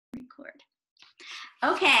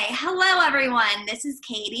Okay, hello everyone. This is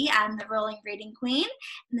Katie. I'm the Rolling Reading Queen,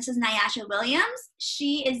 and this is Nyasha Williams.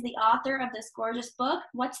 She is the author of this gorgeous book,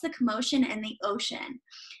 What's the Commotion in the Ocean?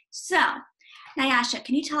 So, Nyasha,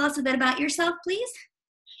 can you tell us a bit about yourself, please?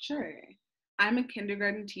 Sure. I'm a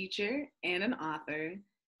kindergarten teacher and an author,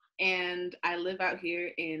 and I live out here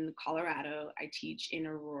in Colorado. I teach in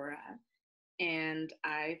Aurora, and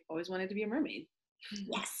I've always wanted to be a mermaid.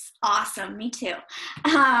 Yes, awesome. Me too.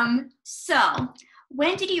 So,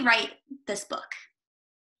 when did you write this book?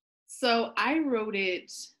 So I wrote it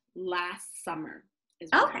last summer is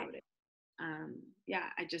when I Okay. wrote it. Yeah,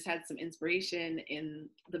 I just had some inspiration in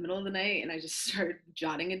the middle of the night, and I just started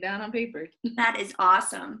jotting it down on paper. That is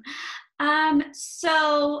awesome.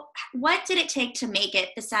 So what did it take to make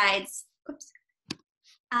it besides, oops,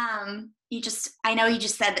 I know you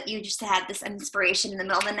just said that you just had this inspiration in the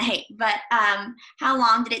middle of the night, but how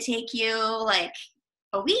long did it take you? Like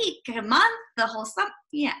a week, a month, the whole summer?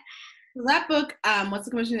 Yeah. So that book, What's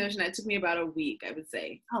the Commotion in the Ocean? It took me about a week, I would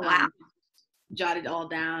say. Oh, wow. Jot it all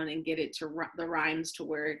down and get it to the rhymes to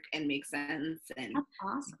work and make sense, and That's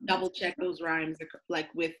awesome. double check those rhymes like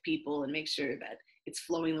with people and make sure that it's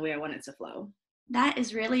flowing the way I want it to flow. That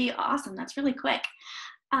is really awesome. That's really quick.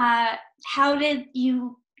 How did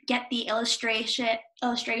you get the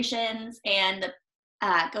illustrations and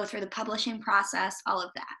go through the publishing process, all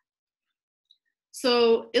of that?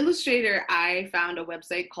 So Illustrator, I found a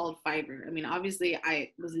website called Fiverr. I mean, obviously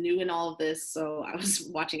I was new in all of this, so I was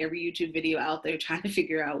watching every YouTube video out there trying to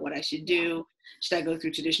figure out what I should do. Should I go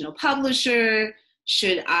through traditional publisher?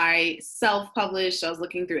 Should I self-publish? So I was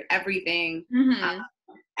looking through everything. Mm-hmm.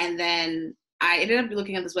 And then I ended up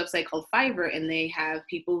looking at this website called Fiverr, and they have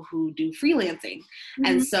people who do freelancing. Mm-hmm.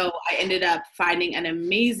 And so I ended up finding an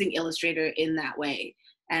amazing illustrator in that way.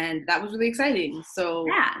 And that was really exciting. So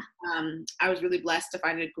Yeah. I was really blessed to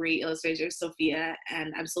find a great illustrator, Sophia,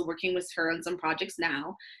 and I'm still working with her on some projects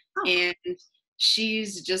now. Oh. And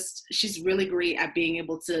she's really great at being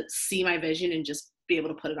able to see my vision and just be able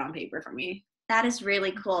to put it on paper for me. That is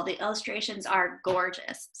really cool. The illustrations are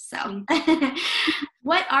gorgeous. So Mm-hmm.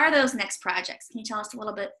 what are those next projects? Can you tell us a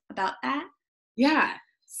little bit about that? Yeah.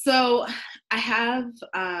 So I have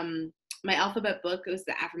my alphabet book. It was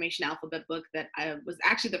the affirmation alphabet book that was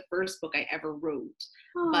actually the first book I ever wrote.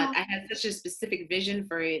 Aww. But I had such a specific vision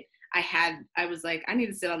for it. I was like, I need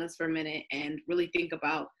to sit on this for a minute and really think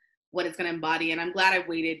about what it's going to embody. And I'm glad I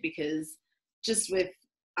waited, because just with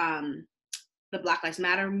the Black Lives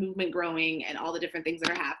Matter movement growing and all the different things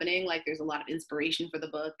that are happening, like there's a lot of inspiration for the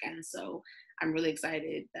book. And so I'm really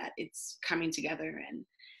excited that it's coming together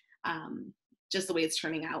and just the way it's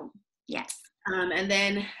turning out. Yes. And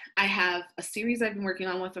then I have a series I've been working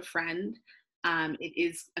on with a friend. It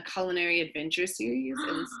is a culinary adventure series.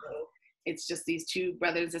 And so it's just these two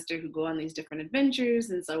brother and sister who go on these different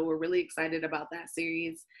adventures. And so we're really excited about that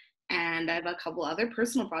series. And I have a couple other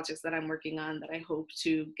personal projects that I'm working on that I hope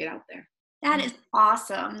to get out there. That is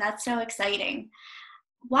awesome. That's so exciting.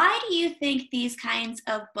 Why do you think these kinds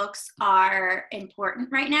of books are important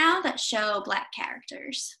right now that show Black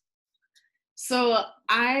characters? So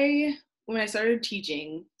when I started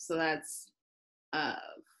teaching, so that's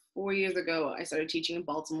 4 years ago, I started teaching in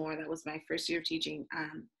Baltimore. That was my first year of teaching.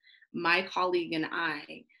 My colleague and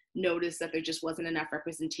I noticed that there just wasn't enough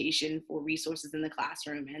representation for resources in the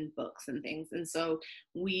classroom and books and things. And so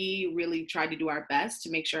we really tried to do our best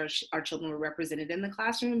to make sure our children were represented in the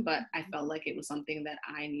classroom, but I felt like it was something that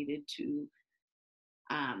I needed to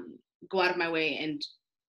go out of my way and,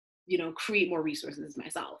 create more resources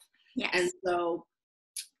myself. Yes. And so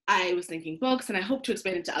I was thinking books, and I hope to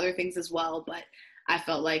expand into other things as well, but I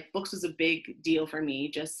felt like books was a big deal for me.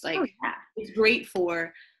 Just like, It's great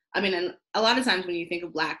for, and a lot of times when you think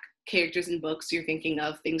of Black characters in books, you're thinking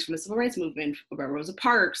of things from the Civil Rights Movement, about Rosa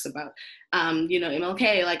Parks, about,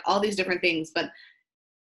 MLK, like all these different things. But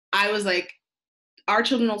I was like, our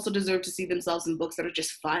children also deserve to see themselves in books that are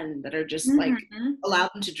just fun, that are just like allow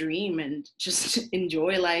them to dream and just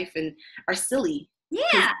enjoy life and are silly. Yeah.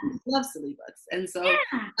 I love silly books. And so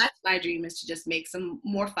that's my dream, is to just make some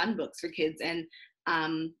more fun books for kids, and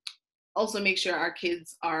also make sure our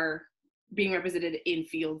kids are being represented in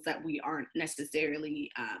fields that we aren't necessarily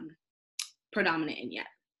predominant in yet.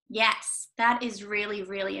 Yes, that is really,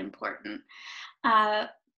 really important.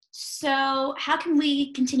 So how can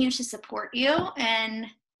we continue to support you and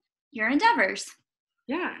your endeavors?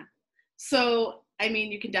 Yeah. So,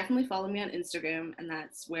 you can definitely follow me on Instagram, and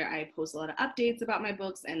that's where I post a lot of updates about my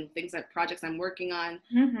books and things like projects I'm working on.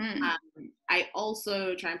 Mm-hmm. I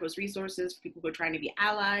also try and post resources for people who are trying to be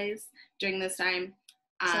allies during this time.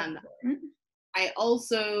 I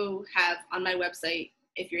also have on my website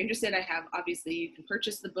if you're interested, I have, obviously, you can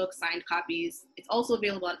purchase the book, signed copies. It's also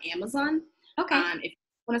available on Amazon. Okay. If you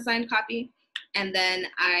want a signed copy. And then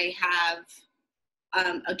I have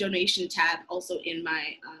a donation tab also in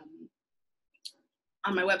my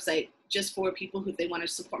on my website, just for people who, if they want to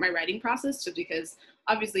support my writing process, just because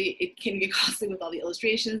obviously it can get costly with all the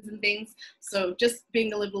illustrations and things. So just being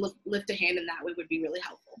able to lift a hand in that way would be really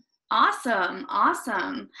helpful. Awesome.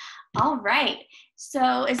 Awesome. All right.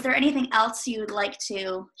 So is there anything else you would like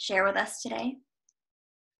to share with us today?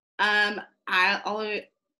 I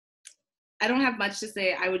don't have much to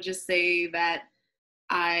say. I would just say that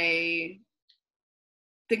I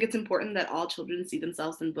think it's important that all children see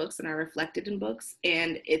themselves in books and are reflected in books.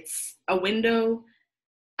 And it's a window.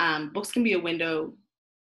 Books can be a window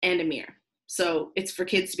and a mirror. So it's for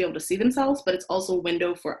kids to be able to see themselves, but it's also a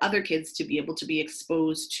window for other kids to be able to be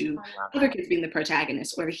exposed to other kids being the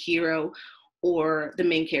protagonist or the hero or the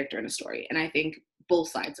main character in a story. And I think both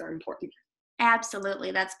sides are important.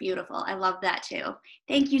 Absolutely. That's beautiful. I love that too.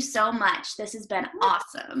 Thank you so much. This has been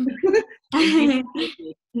awesome.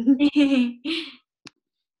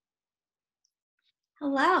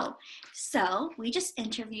 Hello. So we just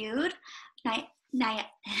interviewed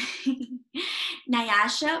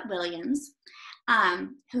Nyasha Williams,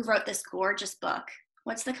 who wrote this gorgeous book,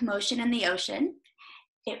 What's the Commotion in the Ocean?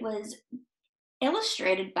 It was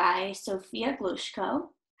illustrated by Sophia Glushko,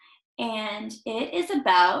 and it is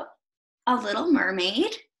about a little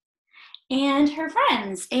mermaid and her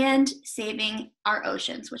friends and saving our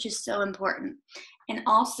oceans, which is so important. And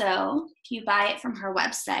also, if you buy it from her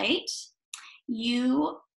website,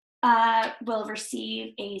 you will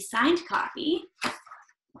receive a signed copy,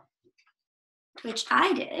 which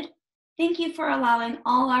I did. Thank you for allowing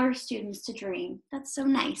all our students to dream. That's so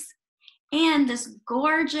nice. And this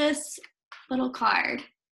gorgeous little card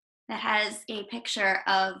that has a picture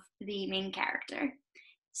of the main character.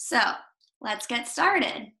 So let's get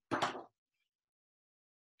started. This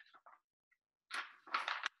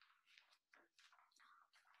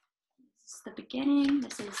is the beginning.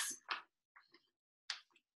 This is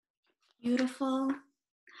beautiful.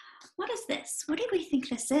 What is this? What do we think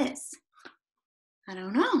this is? I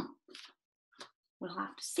don't know. We'll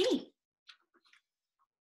have to see.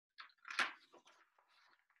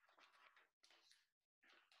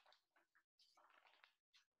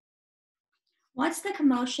 What's the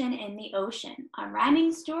Commotion in the Ocean? A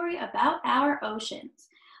rhyming story about our oceans.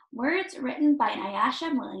 Words written by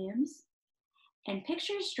Nyasha Williams and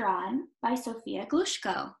pictures drawn by Sophia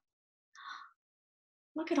Glushko.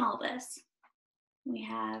 Look at all this. We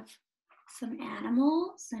have some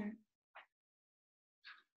animals and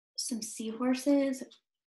some seahorses,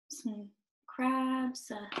 some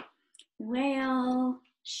crabs, a whale,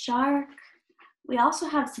 shark. We also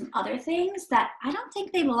have some other things that I don't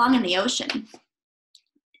think they belong in the ocean.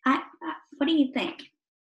 What do you think?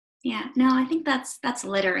 Yeah, no, I think that's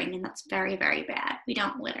littering, and that's very, very bad. We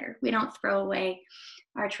don't litter. We don't throw away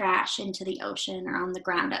our trash into the ocean or on the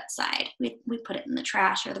ground outside. We put it in the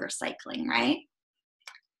trash or the recycling, right?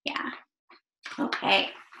 Yeah. Okay.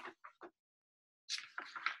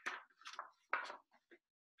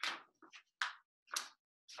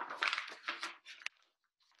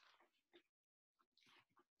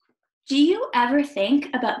 Do you ever think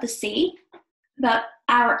about the sea, about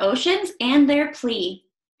our oceans and their plea?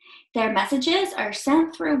 Their messages are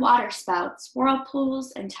sent through waterspouts,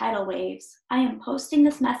 whirlpools, and tidal waves. I am posting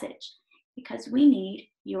this message because we need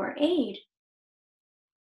your aid.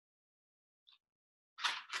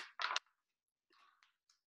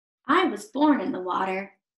 I was born in the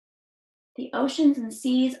water. The oceans and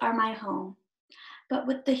seas are my home. But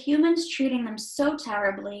with the humans treating them so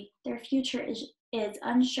terribly, their future is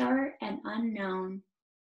unsure and unknown.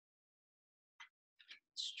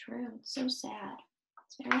 It's true. It's so sad.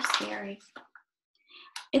 It's very scary.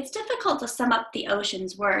 It's difficult to sum up the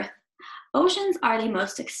ocean's worth. Oceans are the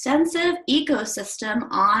most extensive ecosystem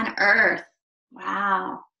on Earth.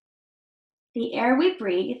 Wow. The air we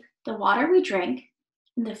breathe, the water we drink,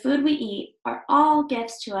 and the food we eat are all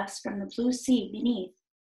gifts to us from the blue sea beneath.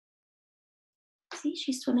 See,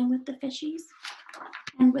 she's swimming with the fishies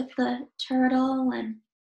and with the turtle and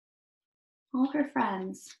all her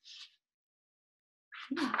friends.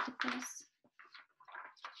 Yeah, look at this.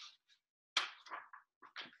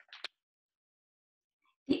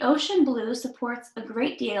 The ocean blue supports a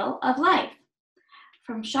great deal of life.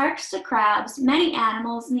 From sharks to crabs, many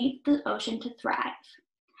animals need the ocean to thrive.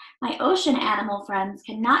 My ocean animal friends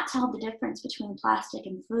cannot tell the difference between plastic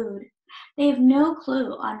and food. They have no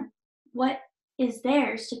clue on what is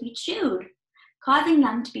theirs to be chewed. Causing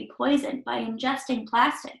them to be poisoned by ingesting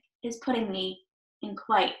plastic is putting me in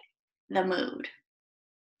quite the mood.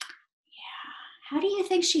 How do you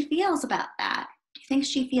think she feels about that? Do you think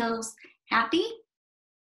she feels happy?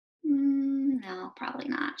 No, probably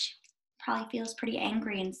not. She probably feels pretty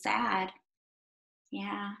angry and sad.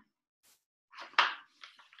 Yeah.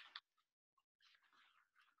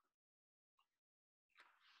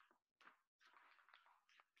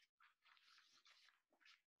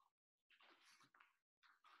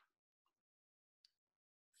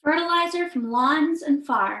 Fertilizer from lawns and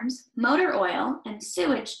farms, motor oil, and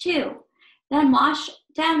sewage too. Then wash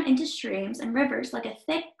them into streams and rivers like a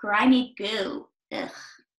thick, grimy goo. Ugh.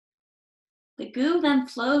 The goo then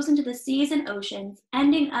flows into the seas and oceans,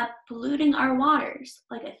 ending up polluting our waters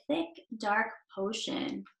like a thick, dark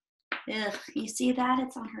potion. Ugh, you see that?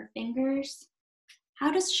 It's on her fingers.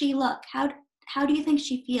 How does she look? How do you think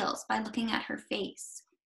she feels by looking at her face?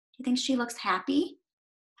 Do you think she looks happy?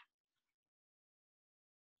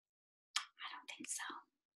 I don't think so.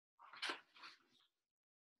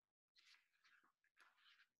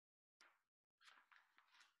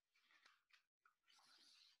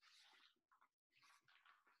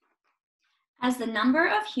 As the number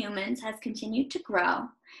of humans has continued to grow,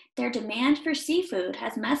 their demand for seafood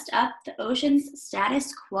has messed up the ocean's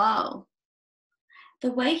status quo.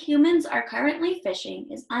 The way humans are currently fishing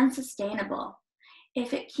is unsustainable.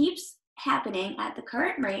 If it keeps happening at the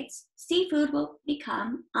current rates, seafood will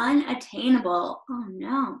become unattainable. Oh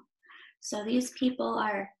no. So these people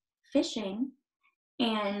are fishing,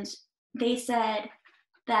 and they said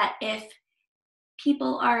that if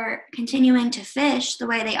people are continuing to fish the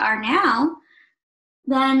way they are now,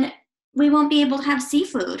 then we won't be able to have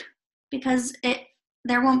seafood because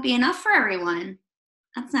there won't be enough for everyone.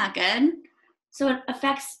 That's not good. So it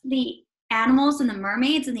affects the animals and the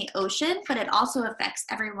mermaids in the ocean, but it also affects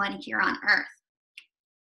everyone here on Earth,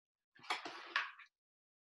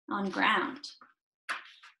 on ground.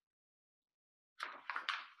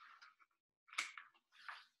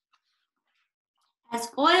 As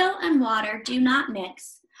oil and water do not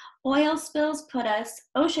mix, oil spills put us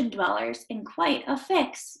ocean dwellers in quite a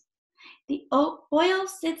fix. The oil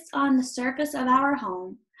sits on the surface of our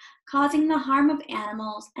home, causing the harm of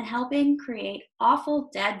animals and helping create awful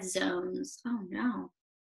dead zones. Oh no.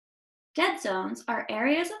 Dead zones are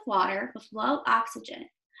areas of water with low oxygen,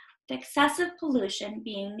 with excessive pollution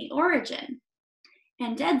being the origin.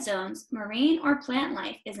 In dead zones, marine or plant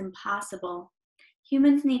life is impossible.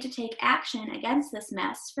 Humans need to take action against this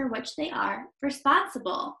mess for which they are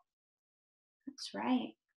responsible. That's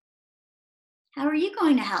right. How are you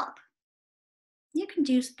going to help? You can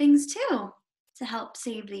do things too to help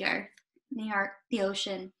save the earth, the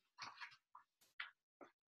ocean.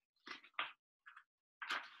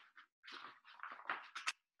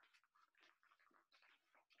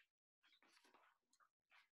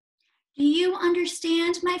 Do you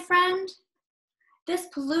understand, my friend? This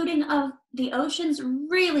polluting of the oceans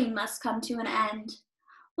really must come to an end.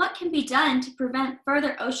 What can be done to prevent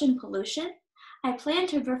further ocean pollution? I plan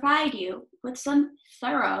to provide you with some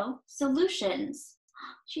thorough solutions.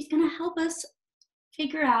 She's going to help us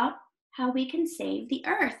figure out how we can save the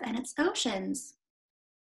earth and its oceans.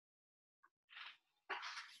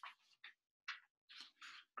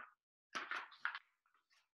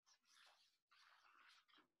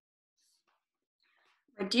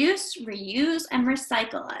 Reduce, reuse, and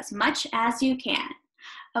recycle as much as you can.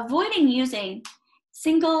 Avoiding using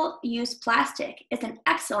single-use plastic is an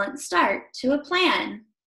excellent start to a plan.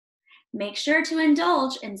 Make sure to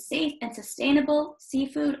indulge in safe and sustainable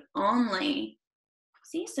seafood only.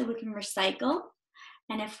 See, so we can recycle.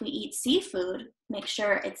 And if we eat seafood, make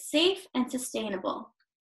sure it's safe and sustainable.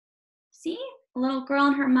 See, a little girl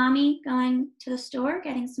and her mommy going to the store,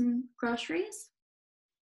 getting some groceries.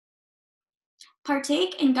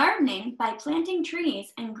 Partake in gardening by planting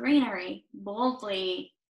trees and greenery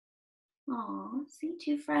boldly. Oh, see,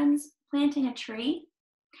 two friends planting a tree.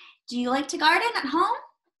 Do you like to garden at home?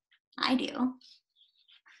 I do.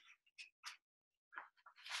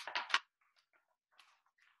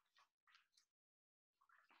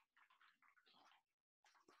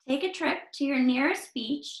 Take a trip to your nearest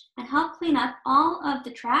beach and help clean up all of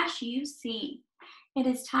the trash you see. It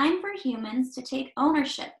is time for humans to take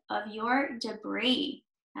ownership of your debris.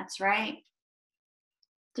 That's right.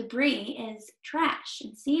 Debris is trash.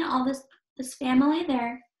 And see all this family,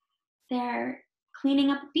 they're cleaning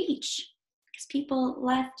up a beach because people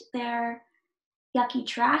left their yucky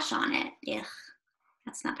trash on it. Ugh,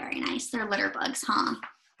 that's not very nice. They're litter bugs, huh?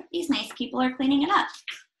 But these nice people are cleaning it up.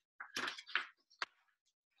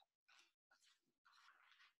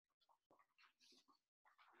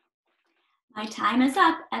 My time is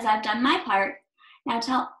up as I've done my part. Now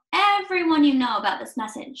tell everyone you know about this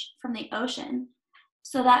message from the ocean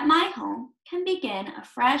so that my home can begin a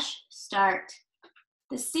fresh start.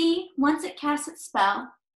 The sea, once it casts its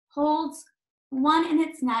spell, holds one in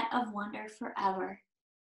its net of wonder forever.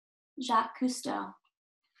 Jacques Cousteau.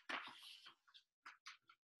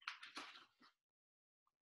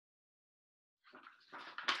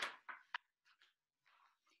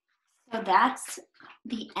 So that's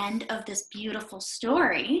the end of this beautiful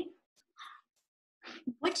story.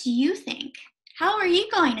 What do you think? How are you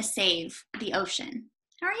going to save the ocean?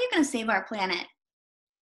 How are you going to save our planet?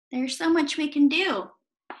 There's so much we can do.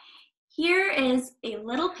 Here is a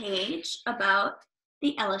little page about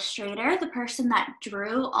the illustrator, the person that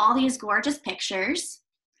drew all these gorgeous pictures.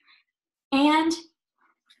 And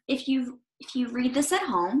if you read this at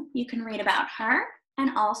home, you can read about her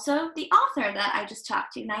and also the author that I just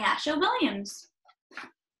talked to, Nyasha Williams.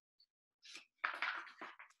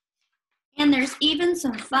 And there's even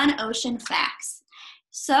some fun ocean facts.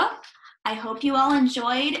 So I hope you all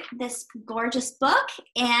enjoyed this gorgeous book,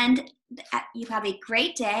 and you have a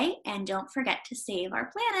great day, and don't forget to save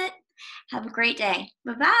our planet. Have a great day.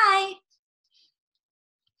 Bye-bye.